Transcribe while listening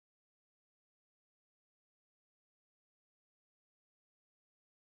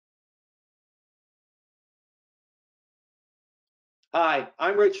Hi,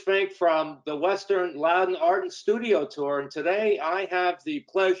 I'm Rich Fink from the Western Loudon Art and Studio Tour, and today I have the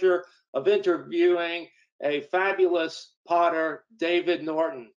pleasure of interviewing a fabulous potter, David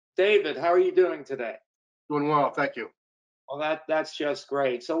Norton. David, how are you doing today? Doing well, thank you. Well, that's just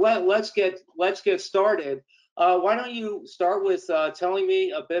great. So let's get started. Why don't you start with telling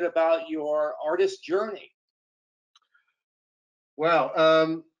me a bit about your artist journey? Well,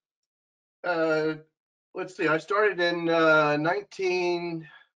 uh, let's see. I started in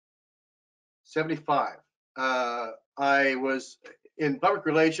 1975. I was in public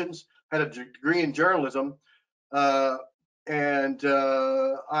relations, had a degree in journalism, uh, and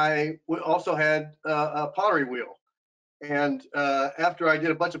also had a pottery wheel. And after I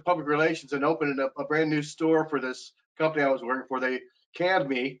did a bunch of public relations and opened a brand new store for this company I was working for, they canned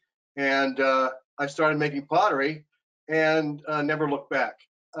me, and I started making pottery and never looked back.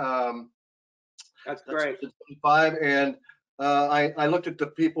 Um, That's that's great. 25, and I looked at the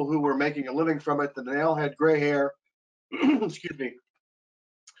people who were making a living from it, and they all had gray hair. Excuse me.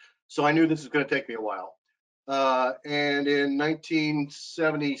 So I knew this was going to take me a while. And in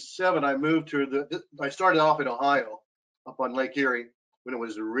 1977, I moved to I started off in Ohio, up on Lake Erie when it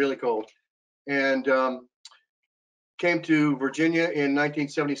was really cold, and came to Virginia in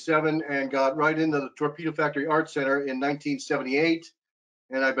 1977 and got right into the Torpedo Factory Art Center in 1978,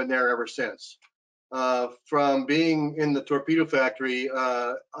 and I've been there ever since. From being in the Torpedo Factory,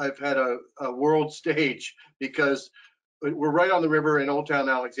 I've had a world stage because we're right on the river in Old Town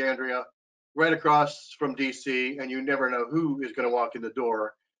Alexandria, right across from DC, and you never know who is going to walk in the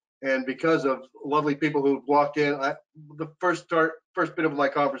door. And because of lovely people who walked in, the first bit of my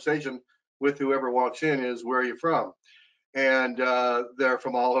conversation with whoever walks in is, "Where are you from?" And they're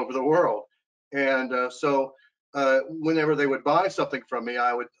from all over the world. And whenever they would buy something from me,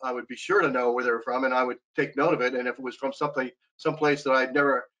 I would be sure to know where they're from, and I would take note of it. And if it was from someplace that I'd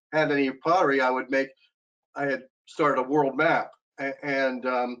never had any pottery, I had started a world map, and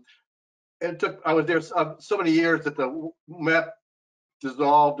it took. I was there so many years that the map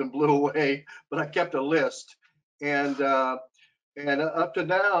dissolved and blew away, but I kept a list, and up to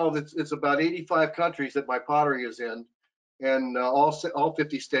now, it's about 85 countries that my pottery is in, and all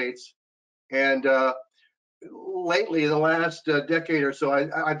 50 states. And lately, the last decade or so,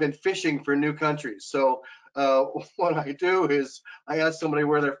 I've been fishing for new countries. So what I do is I ask somebody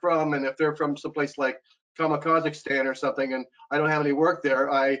where they're from, and if they're from someplace like Kazakhstan or something, and I don't have any work there,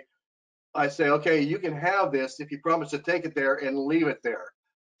 I say, okay, you can have this if you promise to take it there and leave it there.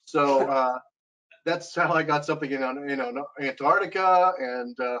 So that's how I got something in Antarctica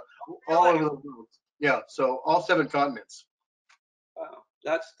and all Really? over the world. Yeah, so all 7 continents. Wow,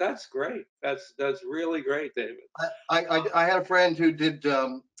 that's great. That's really great, David. I had a friend who did.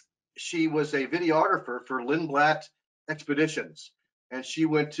 She was a videographer for Lindblad Expeditions, and she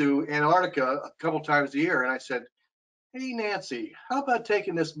went to Antarctica a couple times a year. And I said, "Hey Nancy, how about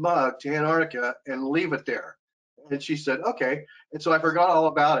taking this mug to Antarctica and leave it there?" And she said, "Okay." And so I forgot all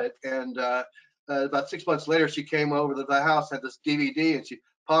about it. And about 6 months later, she came over to the house, had this DVD, and she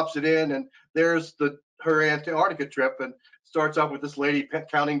pops it in, and there's her Antarctica trip, and starts off with this lady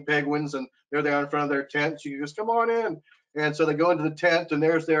counting penguins, and there they are in front of their tent. She goes, "Come on in." And so they go into the tent, and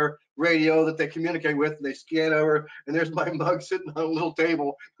there's their radio that they communicate with, and they scan over, and there's my mug sitting on a little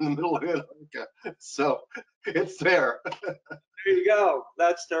table in the middle of Antarctica. So it's there. There you go.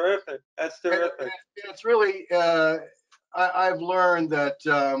 That's terrific. That's And terrific. it's really, I've learned that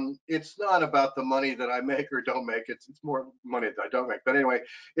it's not about the money that I make or don't make. It's more money that I don't make. But anyway,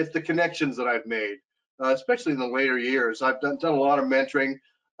 it's the connections that I've made, especially in the later years. I've done a lot of mentoring.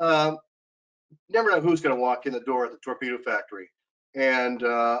 Uh, Never know who's going to walk in the door at the Torpedo Factory, and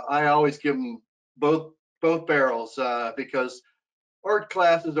I always give them both barrels because art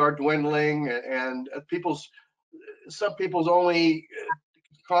classes are dwindling, and some people's only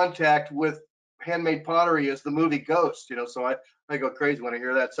contact with handmade pottery is the movie Ghost, so I go crazy when I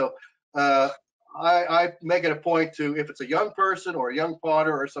hear that. So uh, I make it a point to, if it's a young person or a young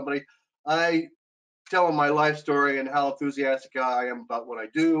potter or somebody, I tell them my life story and how enthusiastic I am about what I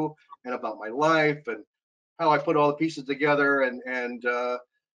do and about my life and how I put all the pieces together. I've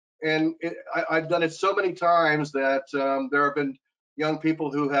done it so many times that there have been young people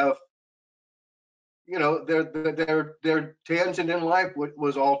who have, their tangent in life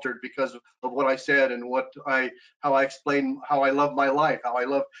was altered because of what I said and how I explain how I love my life, how I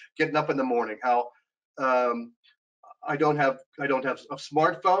love getting up in the morning, how um, I don't have a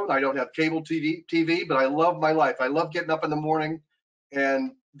smartphone, I don't have cable TV, but I love my life. I love getting up in the morning,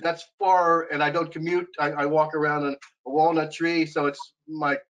 and that's far. And I don't commute. I walk around a walnut tree, so it's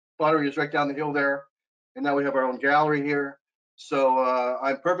my pottery is right down the hill there, and now we have our own gallery here. So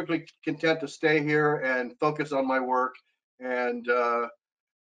I'm perfectly content to stay here and focus on my work. And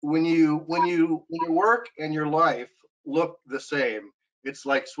when your work and your life look the same, it's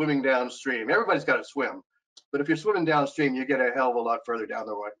like swimming downstream. Everybody's got to swim, but if you're swimming downstream, you get a hell of a lot further down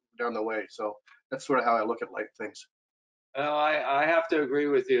the way. So that's sort of how I look at life things. Well, I have to agree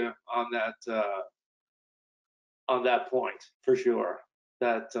with you on that point for sure.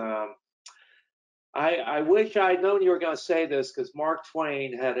 That I wish I'd known you were going to say this because Mark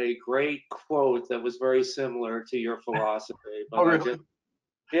Twain had a great quote that was very similar to your philosophy, Oh, but really?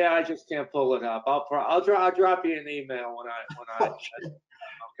 I just can't pull it up. I'll drop you an email when I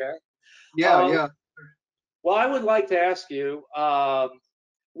okay. Yeah, Uh, yeah. well, I would like to ask you,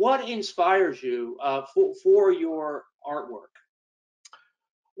 what inspires you for your artwork?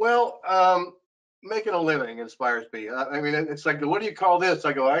 Well, making a living inspires me. I mean, it's like, what do you call this?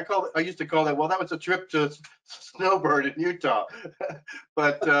 I used to call that, well, that was a trip to Snowbird in Utah.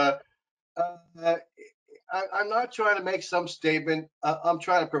 But uh, I'm not trying to make some statement. I'm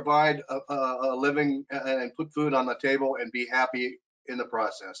trying to provide a living and put food on the table and be happy in the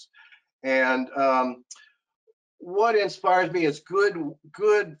process. And what inspires me is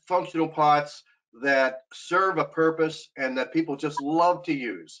good functional pots that serve a purpose and that people just love to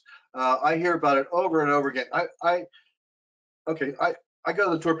use. I hear about it over and over again. Okay, I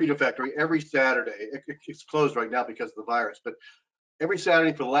go to the torpedo factory every Saturday. It's closed right now because of the virus, but every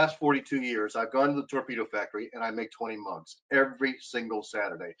Saturday for the last 42 years, I've gone to the torpedo factory and I make 20 mugs every single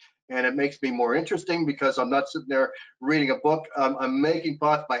Saturday. And it makes me more interesting because I'm not sitting there reading a book. I'm making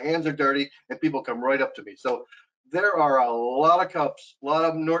pots. My hands are dirty, and people come right up to me. So there are a lot of cups, a lot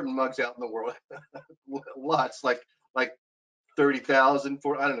of Norton mugs out in the world. Lots, like 30,000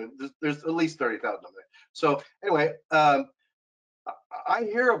 for, I don't know. There's at least 30,000 of them. So anyway, I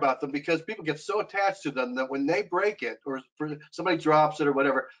hear about them because people get so attached to them that when they break it or somebody drops it or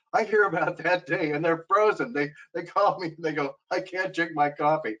whatever, I hear about that day and they're frozen. They call me and they go, I can't drink my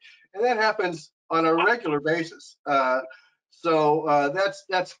coffee, and that happens on a regular basis. So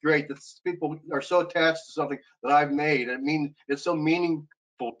that's great. That people are so attached to something that I've made. I mean, it's so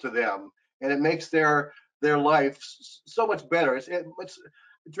meaningful to them, and it makes their life so much better. It's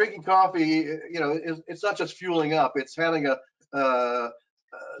drinking coffee. You know, it's not just fueling up. It's having uh,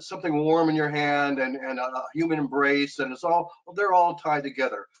 something warm in your hand and a human embrace, and they're all tied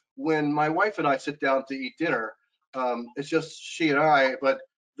together. When my wife and I sit down to eat dinner, it's just she and I, but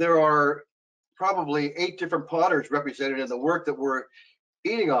there are probably 8 different potters represented in the work that we're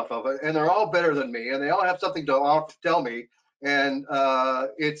eating off of it, and they're all better than me, and they all have something to tell me, and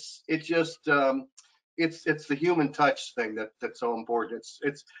it's just it's the human touch thing that's so important.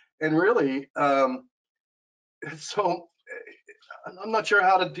 It's and really it's so I'm not sure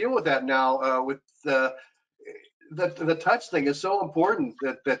how to deal with that now. With the touch thing is so important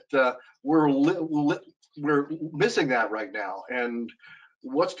that we're missing that right now. And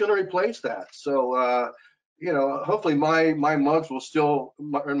what's going to replace that? So hopefully my mugs will still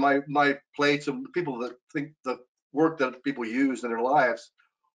my plates and people that think the work that people use in their lives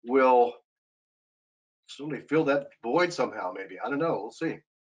will certainly fill that void somehow. Maybe, I don't know. We'll see.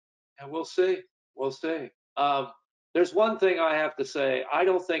 And we'll see. We'll see. Um, there's one thing I have to say. I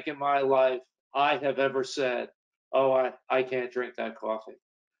don't think in my life I have ever said, "Oh, I can't drink that coffee."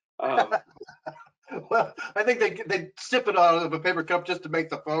 Um, Well, I think they sip it out of a paper cup just to make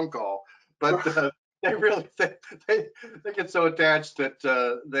the phone call, but they really they get so attached that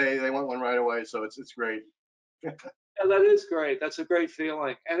they want one right away. So it's great. yeah, that is great. That's a great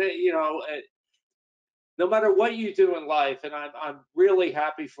feeling. And no matter what you do in life, and I'm really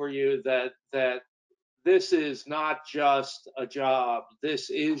happy for you that this is not just a job. This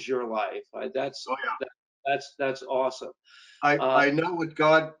is your life. Oh yeah. That's awesome. I know what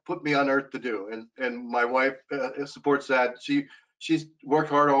God put me on earth to do, and my wife supports that. She's worked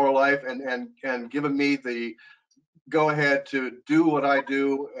hard all her life and given me the go ahead to do what I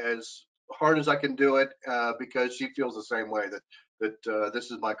do as hard as I can do it because she feels the same way that this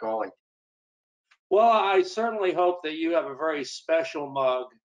is my calling. Well, I certainly hope that you have a very special mug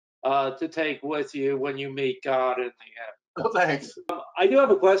to take with you when you meet God in the end. Oh, thanks. I do have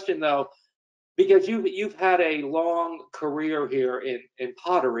a question though, because you've had a long career here in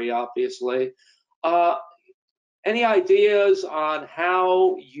pottery, obviously. Uh, any ideas on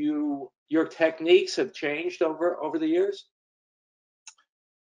how your techniques have changed over the years,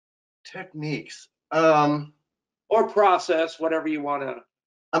 Techniques. or process, whatever you want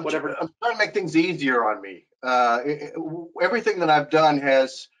to, whatever. I'm trying to make things easier on me. Everything that I've done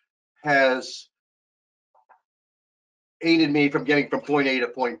has aided me from getting from point A to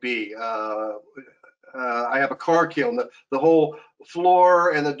point B. I have a car kiln. The whole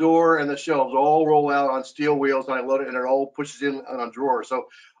floor and the door and the shelves all roll out on steel wheels, and I load it, and it all pushes in on a drawer. So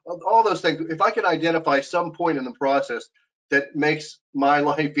all those things, if I can identify some point in the process that makes my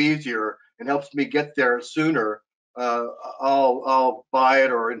life easier and helps me get there sooner, I'll buy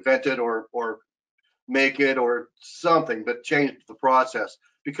it or invent it or make it or something, but change the process,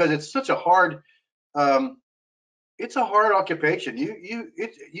 because it's such a hard um, it's a hard occupation.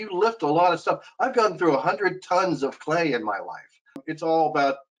 You lift a lot of stuff. I've gone through 100 tons of clay in my life. It's all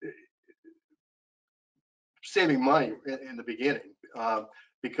about saving money in the beginning,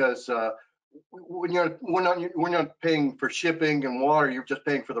 because when you're not paying for shipping and water, you're just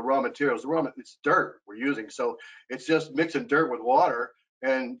paying for the raw materials. It's dirt we're using, so it's just mixing dirt with water,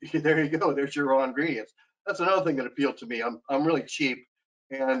 and there you go. There's your raw ingredients. That's another thing that appealed to me. I'm really cheap,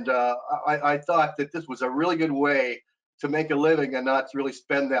 and I thought that this was a really good way to make a living and not really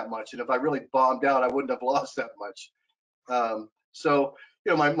spend that much. And if I really bombed out, I wouldn't have lost that much. So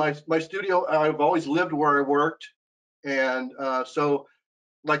my studio, I've always lived where I worked, and so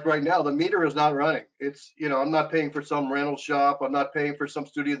like right now, the meter is not running. It's, I'm not paying for some rental shop. I'm not paying for some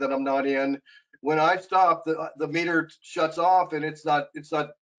studio that I'm not in. When I stop, the meter shuts off, and it's not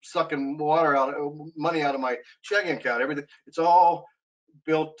sucking money out of my checking account. Everything, it's all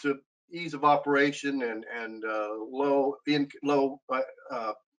built to ease of operation and low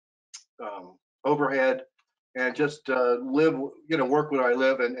uh, overhead, and just live, work where I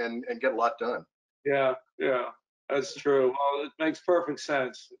live and get a lot done. Yeah, yeah, that's true. Well, it makes perfect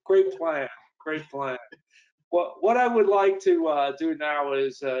sense. Great plan. Great plan. What I would like to do now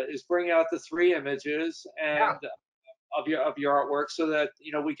is bring out the three images Yeah, and of your artwork, so that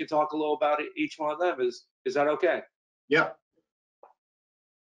we can talk a little about each one of them. Is that okay? yeah,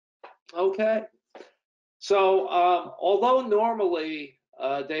 Okay. So although normally,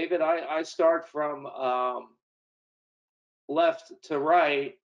 David, I start from left to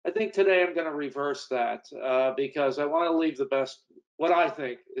right, I think today I'm going to reverse that, because I want to leave what I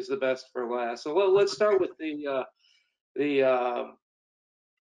think is the best for last. So let's start with the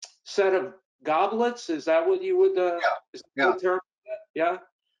set of goblets. Is that what you would yeah, is that yeah. the term? Yeah.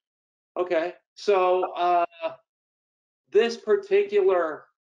 Okay. So this particular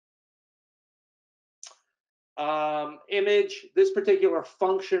image, this particular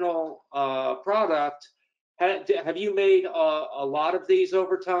functional product, have you made a lot of these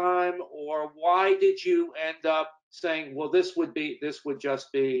over time, or why did you end up saying, well, this would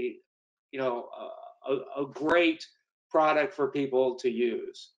just be, a great product for people to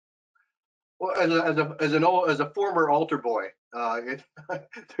use? Well, as a former altar boy,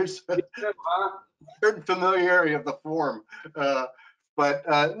 there's a certain familiarity of the form, but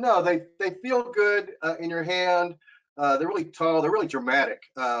no, they feel good in your hand. They're really tall. They're really dramatic.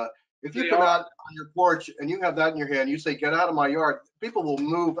 If you They come are. out on your porch and you have that in your hand, you say, "Get out of my yard." People will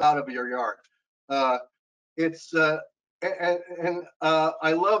move out of your yard. Uh, it's and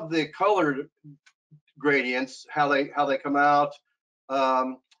I love the color gradients, how they come out.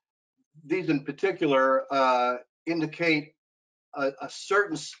 Um, these in particular indicate a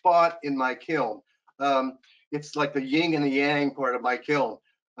certain spot in my kiln. Um, it's like the yin and the yang part of my kiln.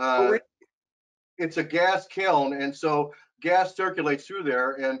 Oh, Uh, really? it's a gas kiln, and so gas circulates through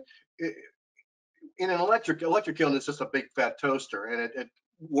there. And it, in an electric kiln, it's just a big fat toaster, and it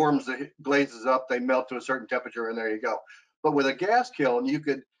warms the glazes up. They melt to a certain temperature, and there you go. But with a gas kiln, you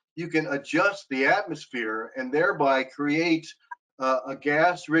can adjust the atmosphere and thereby create a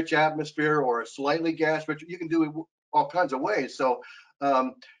gas-rich atmosphere or a slightly gas-rich. You can do it all kinds of ways. So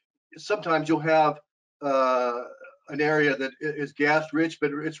um, sometimes you'll have uh, an area that is gas rich,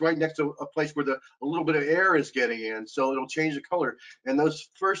 but it's right next to a place where a little bit of air is getting in, so it'll change the color. And those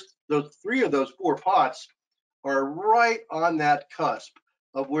three of those four pots are right on that cusp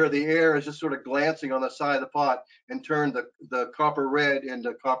of where the air is just sort of glancing on the side of the pot and turn the copper red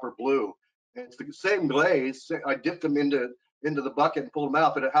into copper blue. And it's the same glaze. I dipped them into the bucket and pulled them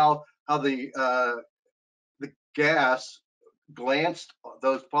out, but how the gas glanced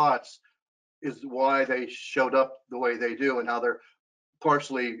those pots is why they showed up the way they do, and how they're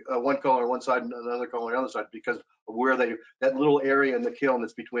partially one color on one side and another color on the other side, because of where that little area in the kiln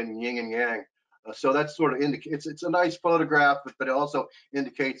that's between yin and yang. So that sort of indicates it's a nice photograph, but it also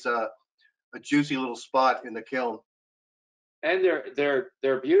indicates a juicy little spot in the kiln. And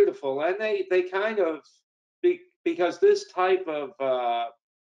they're beautiful, and they kind of, because this type of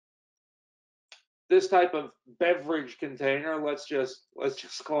beverage container, let's just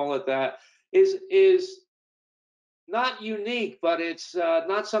call it that, is not unique, but it's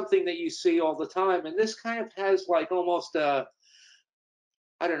not something that you see all the time. And this kind of has like almost a,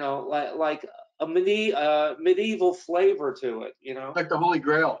 I don't know, like medieval flavor to it, you know. Like the Holy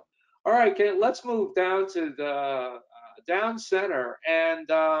Grail. All right, let's move down to the down center, and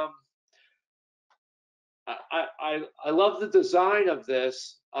I love the design of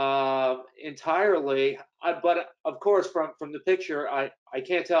this entirely. But of course, from the picture, I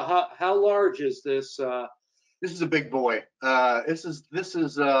can't tell how large is this. This is a big boy. This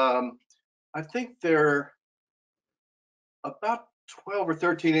is I think they're about 12 or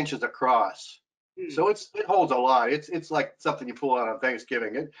 13 inches across. Hmm. So it holds a lot. It's like something you pull out on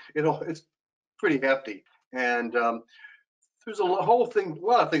Thanksgiving. It's pretty hefty. And there's a lot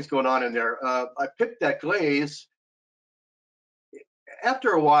of things going on in there. I picked that glaze.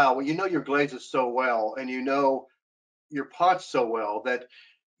 After a while, when you know your glazes so well and you know your pots so well that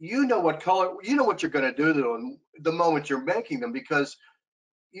you know what color, you know what you're going to do to them the moment you're making them because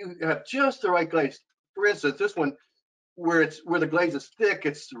you have just the right glaze. For instance, this one where the glaze is thick,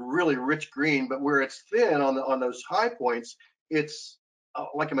 it's really rich green, but where it's thin on those high points, it's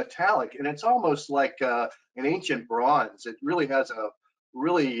like a metallic, and it's almost like an ancient bronze. It really has a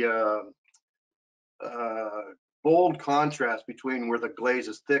really uh, bold contrast between where the glaze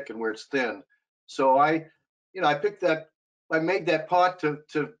is thick and where it's thin. So I picked that, I made that pot to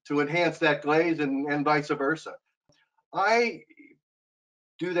enhance that glaze and vice versa. I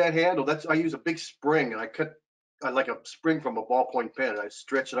do that handle. I use a big spring and I like a spring from a ballpoint pen. And I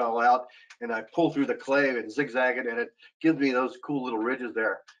stretch it all out and I pull through the clay and zigzag it, and it gives me those cool little ridges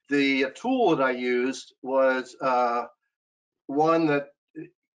there. The tool that I used was one that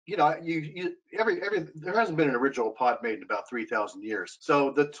every there hasn't been an original pot made in about 3,000 years.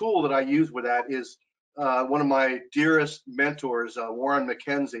 So the tool that I use with that is one of my dearest mentors, Warren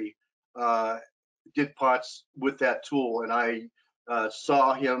McKenzie, did pots with that tool, and I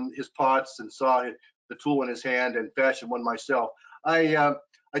saw his pots and saw the tool in his hand and fashioned one myself. I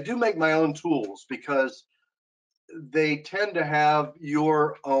do make my own tools because they tend to have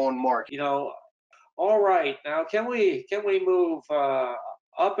your own mark. You know, all right. Now, can we move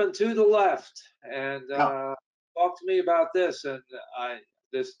up and to the left and Yeah. talk to me about this and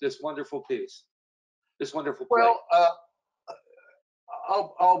this wonderful piece, this wonderful plate. Well,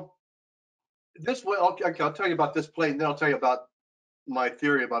 I'll this way. I'll tell you about this plate, and then I'll tell you about my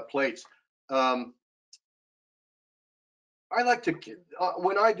theory about plates. Um, I like to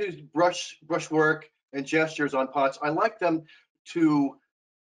when I do brushwork and gestures on pots, I like them to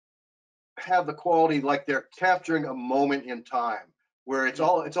have the quality like they're capturing a moment in time where it's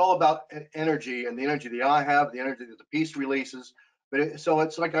all about energy and the energy that I have, the energy that the piece releases. So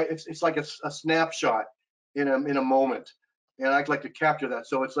it's like it's like a snapshot in a moment, and I like to capture that.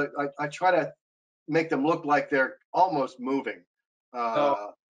 So it's like I try to make them look like they're almost moving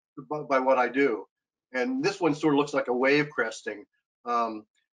So, uh, by what I do. And this one sort of looks like a wave cresting. Um,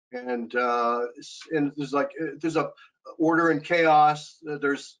 and there's a order and chaos.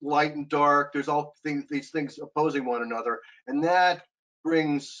 There's light and dark. There's these things opposing one another, and that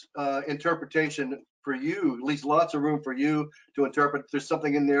brings interpretation for you. At least lots of room for you to interpret. There's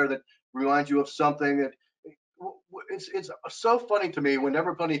something in there that reminds you of something that it's so funny to me when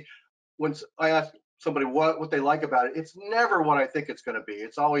I ask somebody what they like about it. It's never what I think it's going to be.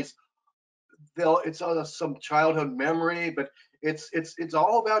 It's always it's some childhood memory, but it's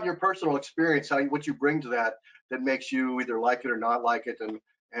all about your personal experience, what you bring to that makes you either like it or not like it,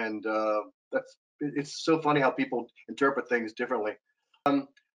 and it's so funny how people interpret things differently.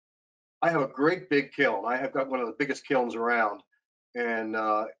 I have a great big kiln. I have got one of the biggest kilns around, and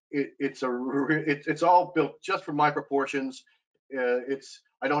it's all built just for my proportions.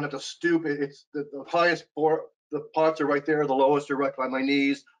 I don't have to stoop. It's the highest the pots are right there. The lowest are right by my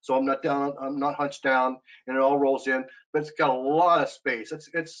knees, so I'm not down. I'm not hunched down, and it all rolls in. But it's got a lot of space.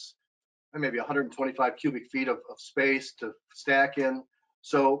 It's maybe 125 cubic feet of space to stack in.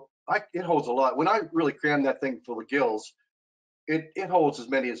 So it holds a lot. When I really cram that thing full of gills, it holds as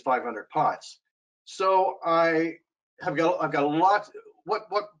many as 500 pots. So I've got a lot. What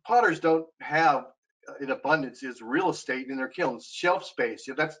potters don't have in abundance is real estate in their kilns, shelf space.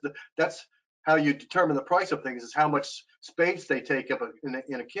 That's how you determine the price of things, is how much space they take up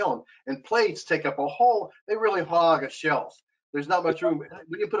in a kiln. And plates take up a whole. They really hog a shelf. There's not much room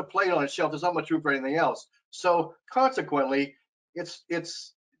when you put a plate on a shelf. There's not much room for anything else. So consequently,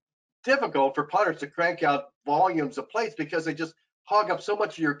 it's difficult for potters to crank out volumes of plates because they just hog up so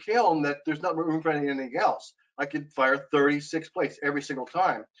much of your kiln that there's not room for anything else. I could fire 36 plates every single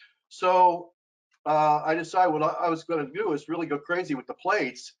time. So I decided what I was going to do is really go crazy with the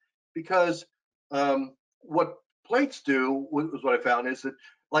plates, because what plates do was what I found is that,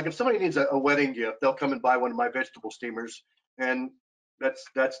 like, if somebody needs a wedding gift, they'll come and buy one of my vegetable steamers, and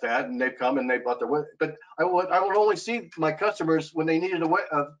that's that, and they've come and they bought their wedding. But I would only see my customers when they needed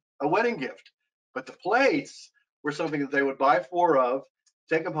a wedding gift. But the plates were something that they would buy four of,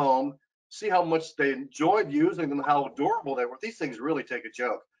 take them home, see how much they enjoyed using them, how adorable they were. These things really take a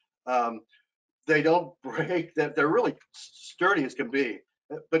joke. Um, they don't break. That they're really sturdy as can be.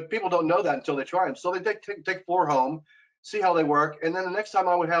 But people don't know that until they try them. So they take four home, see how they work, and then the next time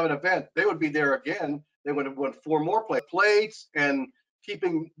I would have an event, they would be there again. They would want four more plates, and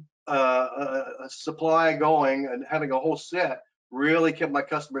keeping a supply going and having a whole set really kept my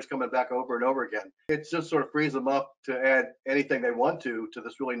customers coming back over and over again. It just sort of frees them up to add anything they want to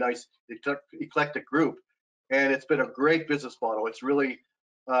this really nice eclectic group, and it's been a great business model. It's really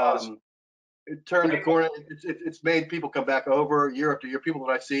Awesome. it turned the corner. It's made people come back over year after year. People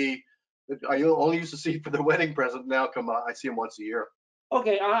that I see that I only used to see for their wedding present now come. I see them once a year.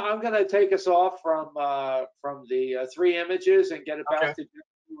 Okay, I'm going to take us off from the three images and get it Okay. back to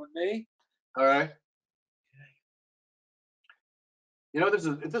you and me. All right. This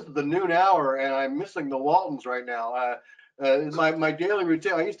is the noon hour, and I'm missing the Waltons right now. My daily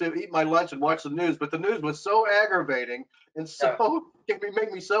routine. I used to eat my lunch and watch the news, but the news was so aggravating and Yeah. so it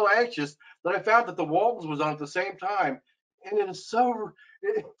make me so anxious that I found that the Waltons was on at the same time, and it is so.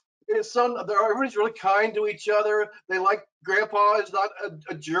 It's so everybody's really kind to each other. They like Grandpa is not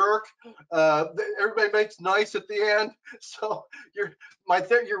a jerk. Everybody makes nice at the end. So you're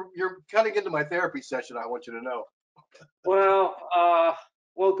cutting into my therapy session. I want you to know. Well,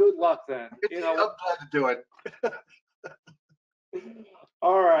 well, good luck then. You I'm know, glad to do it.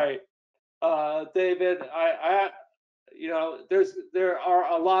 all right, David. There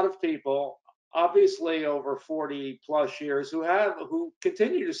are a lot of people, obviously over 40 plus years, who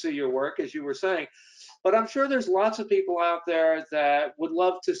continue to see your work, as you were saying. But I'm sure there's lots of people out there that would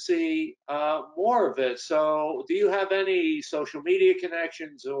love to see more of it. So, do you have any social media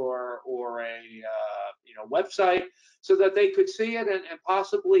connections or a website so that they could see it and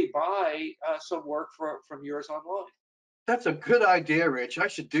possibly buy some work from yours online? That's a good idea, Rich. I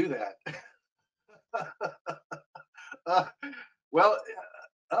should do that. Uh, well,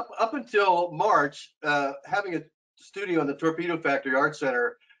 up until March, having a studio in the Torpedo Factory Art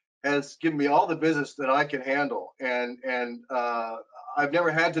Center has given me all the business that I can handle, and I've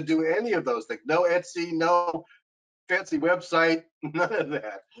never had to do any of those things. No Etsy, no fancy website, none of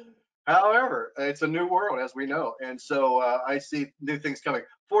that. However, it's a new world, as we know, and so I see new things coming.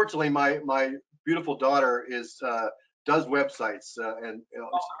 Fortunately, my beautiful daughter does websites and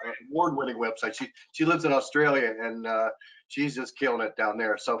award-winning websites. She lives in Australia, and she's just killing it down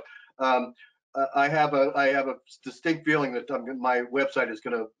there. So um, I have a distinct feeling that my website is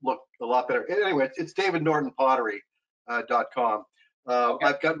going to look a lot better. Anyway, it's davidnortonpottery.com. Okay.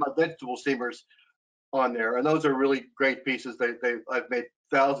 I've got my vegetable steamers on there, and those are really great pieces. I've made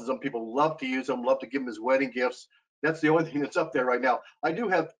thousands of them. People love to use them, love to give them as wedding gifts. That's the only thing that's up there right now. I do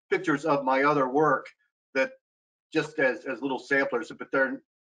have pictures of my other work that just as little samplers, but they're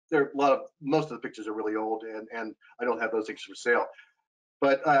most of the pictures are really old, and I don't have those things for sale.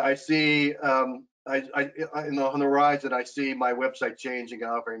 But I see on the horizon, I see my website changing,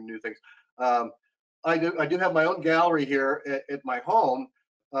 offering new things. Um, I do have my own gallery here at my home,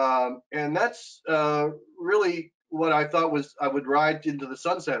 and that's really what I thought was I would ride into the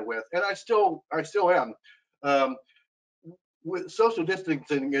sunset with, and I still am. Um, with social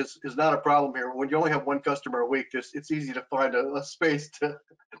distancing is not a problem here. When you only have one customer a week, it's easy to find a space to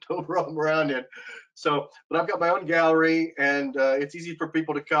roam around in. So, but I've got my own gallery, and it's easy for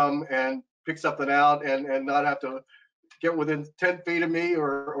people to come and pick something out and not have to get within 10 feet of me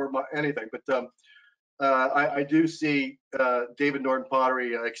or anything. But I do see David Norton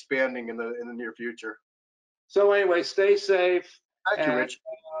Pottery expanding in the near future. So anyway, stay safe Thank you, and Rich.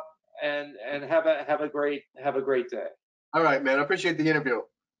 have a great day. All right, man. I appreciate the interview.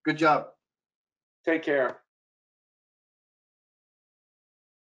 Good job. Take care.